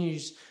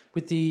continues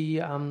with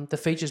the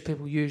features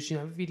people use,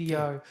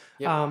 video,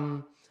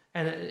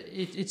 and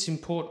it's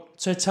important.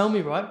 So tell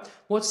me, right,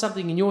 what's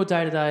something in your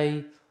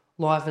day-to-day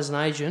life as an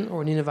agent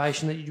or an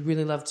innovation that you'd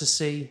really love to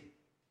see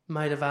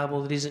made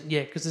available that isn't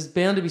yet? Because there's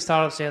bound to be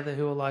startups out there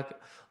who are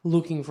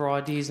looking for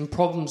ideas and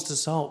problems to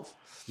solve.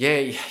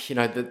 Yeah,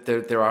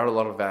 there are a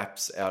lot of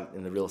apps out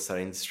in the real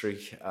estate industry,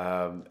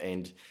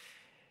 and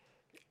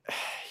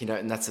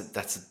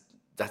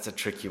that's a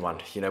tricky one.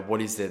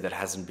 What is there that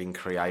hasn't been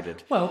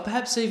created? Well,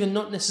 perhaps even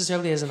not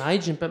necessarily as an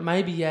agent, but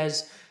maybe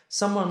as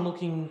someone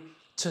looking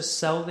to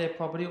sell their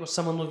property or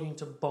someone looking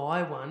to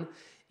buy one.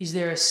 Is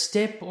there a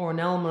step or an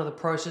element of the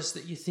process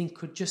that you think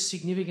could just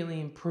significantly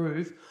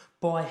improve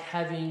by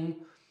having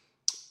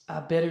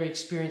a better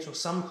experience or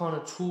some kind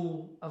of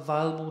tool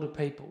available to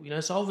people?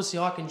 So obviously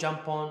I can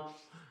jump on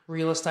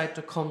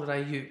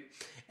realestate.com.au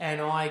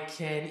and I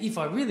can, if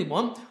I really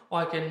want,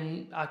 I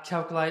can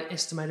calculate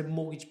estimated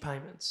mortgage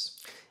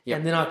payments. Yep.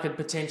 And then I could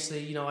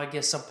potentially,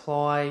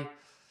 apply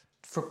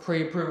for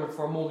pre-approval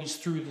for a mortgage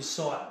through the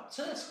site.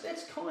 So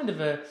that's kind of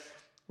a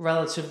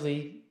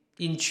relatively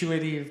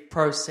intuitive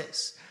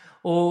process.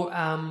 Or,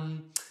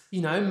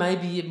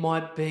 maybe it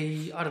might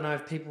be, I don't know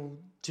if people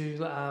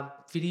do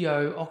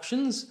video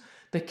auctions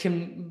that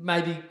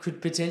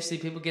could potentially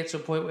people get to a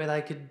point where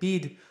they could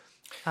bid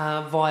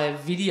via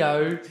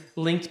video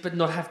linked but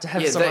not have to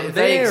have someone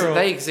there.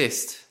 They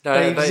exist.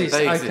 No, they exist.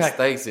 Okay.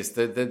 They exist.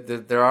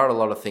 There are a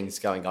lot of things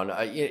going on.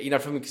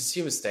 From a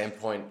consumer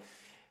standpoint,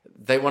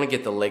 they want to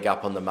get the leg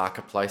up on the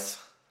marketplace.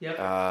 Yep.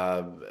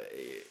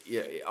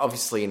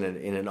 Obviously, in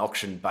an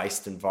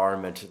auction-based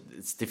environment,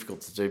 it's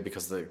difficult to do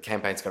because the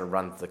campaign's going to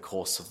run the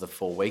course of the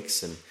 4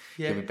 weeks, and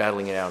you'll be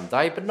battling it out on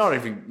day. But not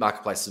every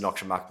marketplace is an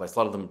auction marketplace. A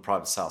lot of them are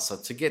private sales. So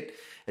to get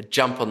a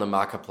jump on the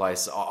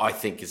marketplace, I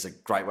think, is a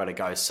great way to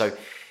go. So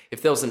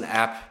if there was an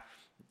app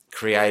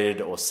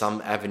created, or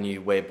some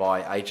avenue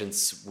whereby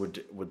agents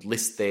would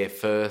list there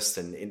first,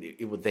 and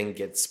it would then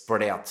get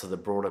spread out to the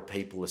broader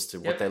people as to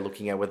what they're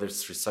looking at, whether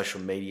it's through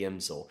social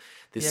mediums or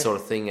this sort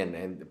of thing,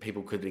 and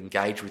people could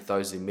engage with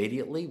those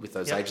immediately, with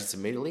those agents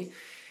immediately.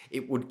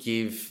 It would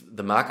give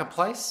the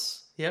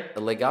marketplace a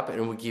leg up, and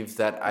it would give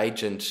that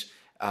agent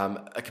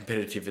a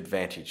competitive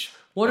advantage.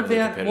 What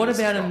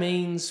about a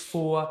means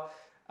for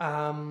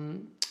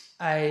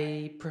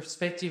a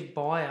prospective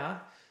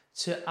buyer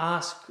to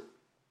ask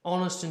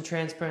honest and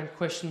transparent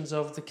questions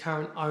of the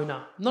current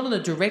owner? Not in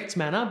a direct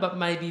manner, but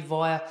maybe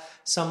via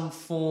some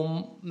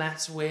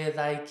formats where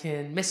they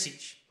can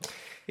message.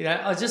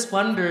 I just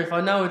wonder if,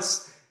 I know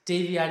it's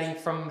deviating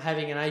from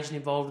having an agent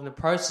involved in the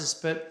process,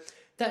 but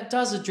that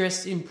does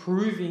address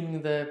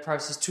improving the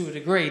process to a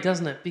degree,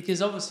 doesn't it?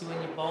 Because obviously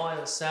when you buy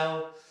or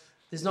sell,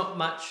 there's not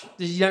much.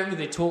 You don't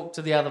really talk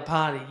to the other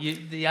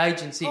party. The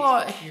agency.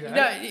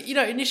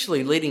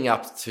 Initially leading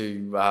up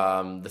to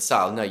the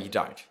sale, no, you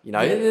don't.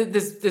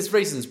 There's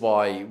reasons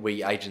why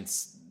we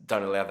agents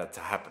don't allow that to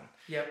happen.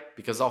 Yep.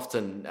 Because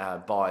often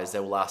buyers, they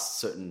will ask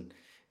certain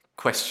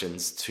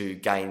questions to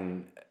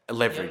gain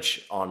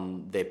leverage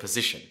on their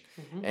position,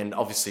 and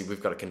obviously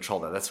we've got to control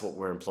that. That's what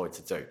we're employed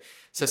to do.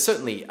 So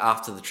certainly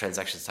after the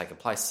transaction's taken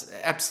place,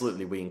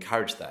 absolutely we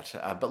encourage that.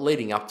 But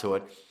leading up to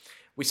it,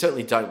 we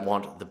certainly don't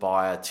want the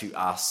buyer to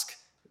ask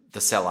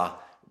the seller,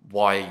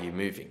 why are you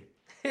moving?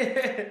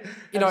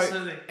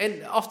 Absolutely.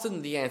 And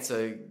often the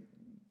answer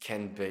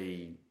can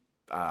be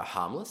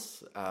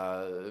harmless,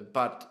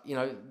 but,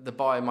 the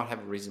buyer might have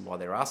a reason why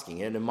they're asking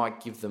it, and it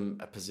might give them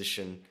a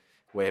position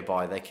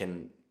whereby they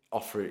can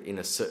offer it in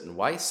a certain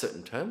way,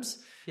 certain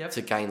terms,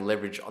 to gain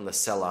leverage on the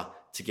seller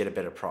to get a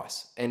better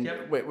price. And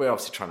we're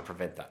obviously trying to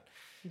prevent that.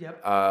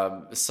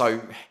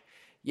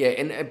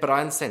 But I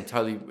understand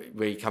totally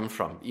where you come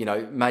from.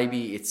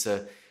 Maybe it's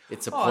a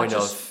point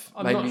of.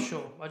 I'm not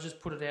sure. I just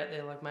put it out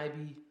there, like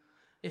maybe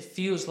it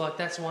feels like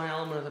that's one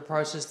element of the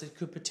process that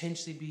could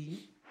potentially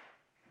be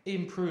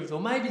improved,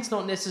 or maybe it's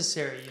not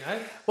necessary.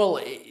 Well,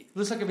 it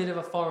looks like a bit of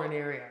a foreign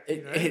area.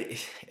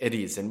 It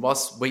is, and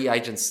whilst we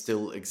agents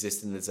still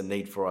exist, and there's a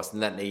need for us,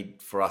 and that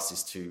need for us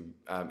is to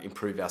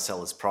improve our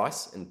seller's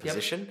price and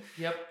position.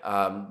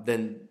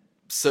 Then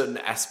certain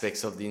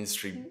aspects of the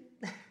industry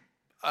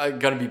are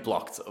going to be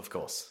blocked, of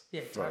course,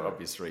 for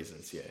obvious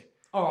reasons.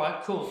 All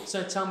right, cool.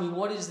 So tell me,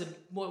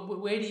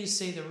 where do you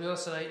see the real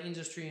estate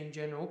industry in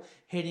general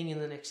heading in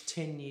the next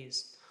 10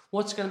 years?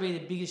 What's going to be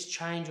the biggest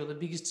change or the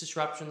biggest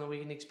disruption that we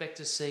can expect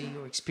to see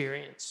or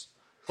experience?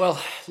 Well,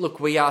 look,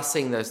 we are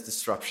seeing those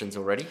disruptions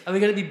already. Are we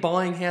going to be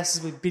buying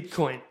houses with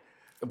Bitcoin?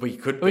 We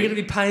could be. Are we going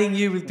to be paying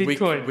you with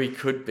Bitcoin? We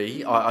could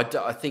be.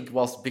 I think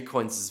whilst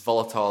Bitcoin's as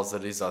volatile as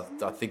it is, I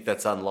think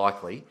that's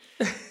unlikely.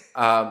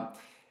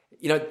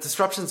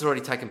 Disruption's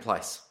already taken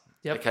place.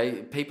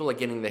 Okay, people are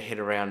getting their head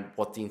around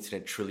what the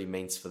internet truly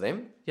means for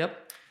them.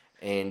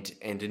 And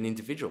an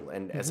individual,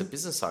 and as a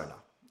business owner.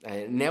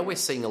 And now we're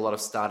seeing a lot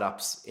of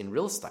startups in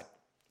real estate.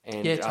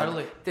 And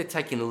totally. They're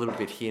taking a little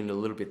bit here and a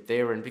little bit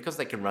there. And because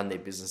they can run their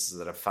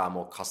businesses at a far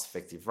more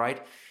cost-effective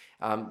rate,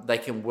 they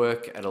can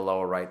work at a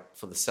lower rate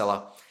for the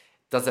seller.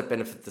 Does that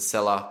benefit the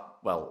seller?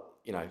 Well,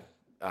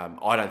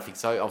 I don't think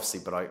so,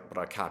 obviously, but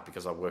I can't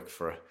because I work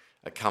for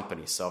a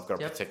company, so I've got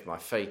to protect my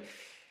fee.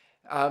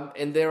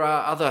 And there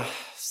are other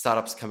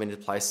startups come into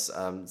place,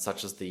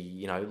 such as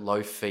the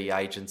low fee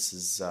agents,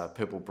 as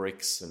Purple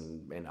Bricks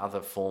and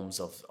other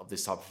forms of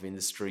this type of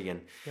industry.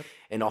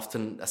 And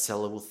often a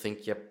seller will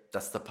think,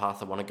 that's the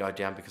path I want to go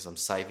down because I'm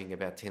saving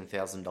about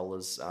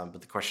 $10,000.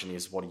 But the question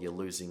is, what are you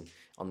losing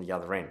on the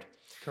other end?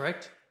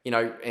 Correct.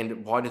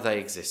 And why do they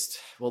exist?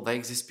 Well, they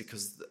exist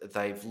because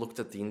they've looked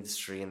at the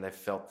industry and they've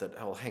felt that,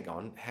 oh, hang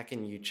on, how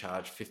can you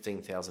charge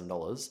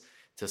 $15,000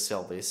 to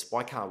sell this?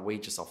 Why can't we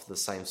just offer the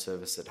same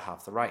service at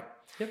half the rate?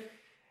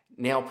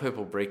 Now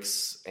Purple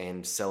Bricks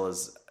and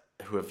sellers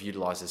who have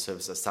utilised their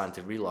service are starting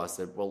to realise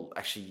that, well,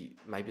 actually,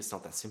 maybe it's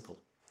not that simple.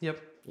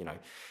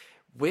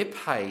 We're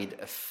paid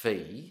a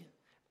fee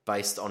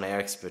based on our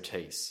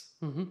expertise,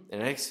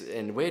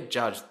 and we're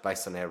judged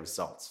based on our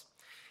results.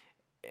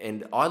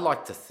 And I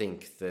like to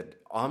think that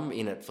I'm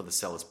in it for the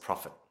seller's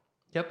profit.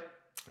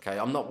 Okay,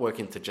 I'm not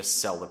working to just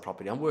sell the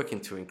property. I'm working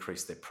to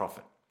increase their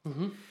profit.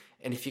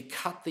 And if you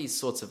cut these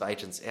sorts of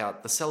agents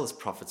out, the seller's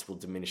profits will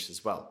diminish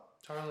as well.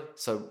 Totally.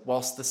 So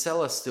whilst the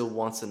seller still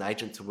wants an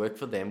agent to work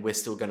for them, we're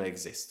still going to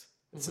exist.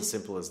 It's as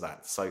simple as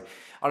that. So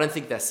I don't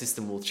think that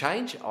system will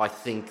change. I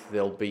think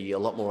there'll be a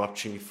lot more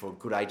opportunity for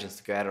good agents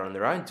to go out on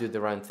their own, do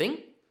their own thing.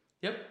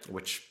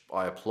 Which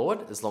I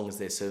applaud, as long as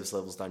their service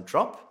levels don't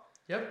drop.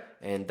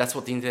 And that's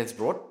what the internet's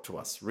brought to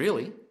us,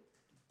 really.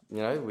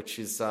 Which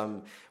is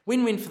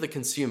win-win for the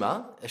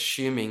consumer,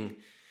 assuming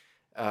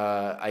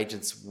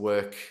agents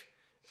work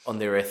on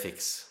their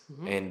ethics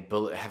and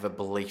have a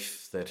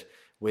belief that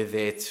we're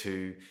there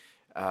to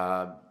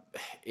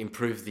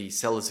improve the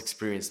seller's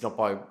experience, not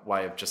by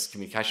way of just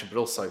communication, but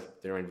also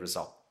their end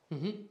result.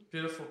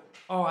 Beautiful.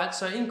 All right,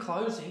 so in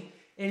closing,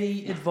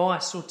 any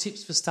advice or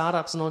tips for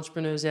startups and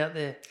entrepreneurs out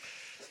there?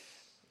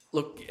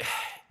 Look,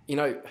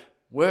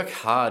 Work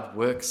hard,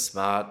 work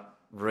smart,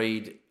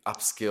 read,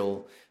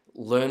 upskill,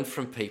 learn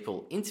from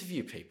people,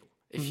 interview people.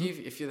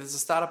 If there's a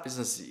startup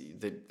business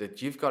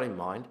that you've got in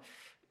mind,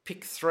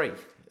 pick 3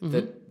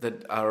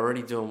 that are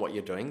already doing what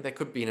you're doing. They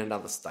could be in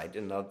another state,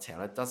 in another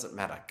town. It doesn't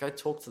matter. Go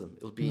talk to them.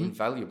 It'll be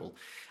invaluable.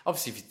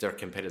 Obviously, if you're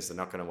competitors, they're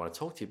not going to want to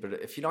talk to you. But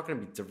if you're not going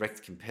to be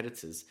direct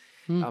competitors,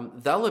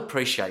 they'll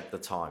appreciate the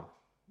time.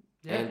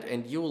 Yeah.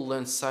 And you will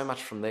learn so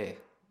much from there.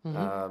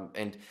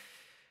 And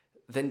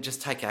then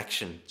just take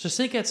action. So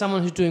seek out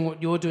someone who's doing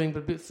what you're doing, but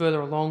a bit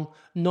further along,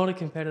 not a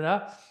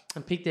competitor,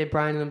 and pick their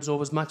brain and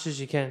absorb as much as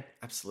you can.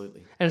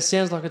 Absolutely. And it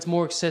sounds like it's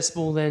more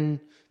accessible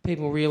than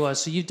people realise.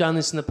 So you've done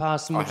this in the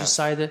past, and we'll just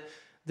say that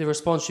the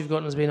response you've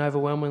gotten has been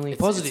overwhelmingly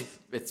positive.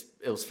 It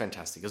was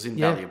fantastic. It was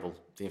invaluable,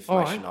 the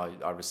information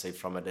I received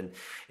from it. And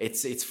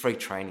it's free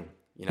training.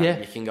 You know,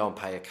 you can go and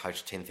pay a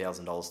coach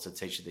 $10,000 to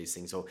teach you these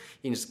things, or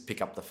you can just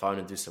pick up the phone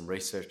and do some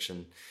research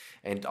and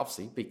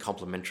obviously be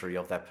complimentary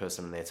of that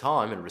person and their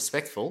time and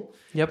respectful.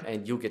 Yep.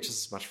 And you'll get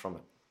just as much from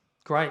it.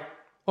 Great.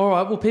 All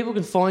right. Well, people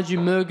can find you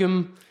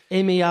Mergim,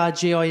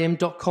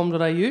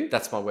 mergim.com.au.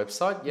 That's my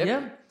website. Yep.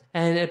 Yeah.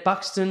 And at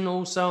Buxton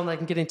also, and they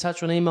can get in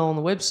touch on email on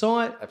the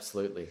website.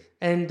 Absolutely.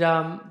 And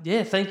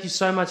thank you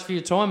so much for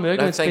your time,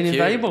 Mergim. It's been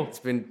invaluable. It's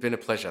been a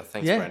pleasure.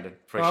 Thanks, Brandon.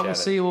 Appreciate it. We'll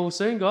see you all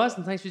soon, guys,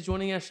 and thanks for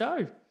joining our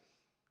show.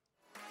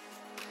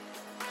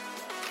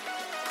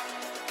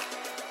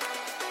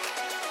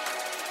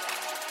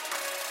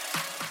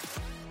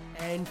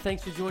 And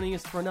thanks for joining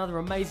us for another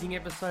amazing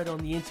episode on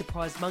the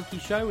Enterprise Monkey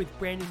Show with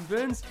Brandon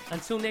Burns.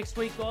 Until next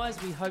week, guys,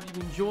 we hope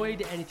you've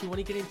enjoyed. And if you want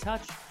to get in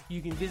touch,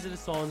 you can visit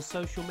us on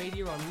social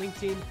media on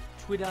LinkedIn,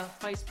 Twitter,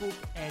 Facebook,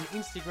 and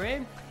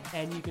Instagram.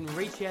 And you can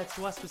reach out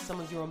to us with some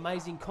of your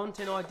amazing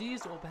content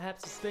ideas, or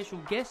perhaps a special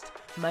guest,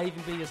 may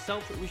even be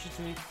yourself, that wishes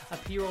to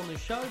appear on the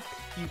show.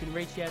 You can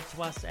reach out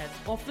to us at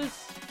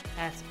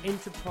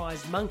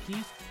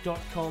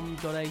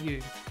office@enterprisemonkey.com.au.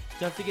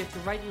 Don't forget to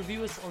rate and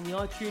review us on the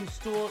iTunes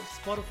Store,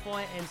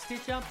 Spotify and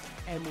Stitcher,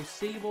 and we'll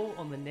see you all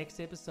on the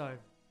next episode.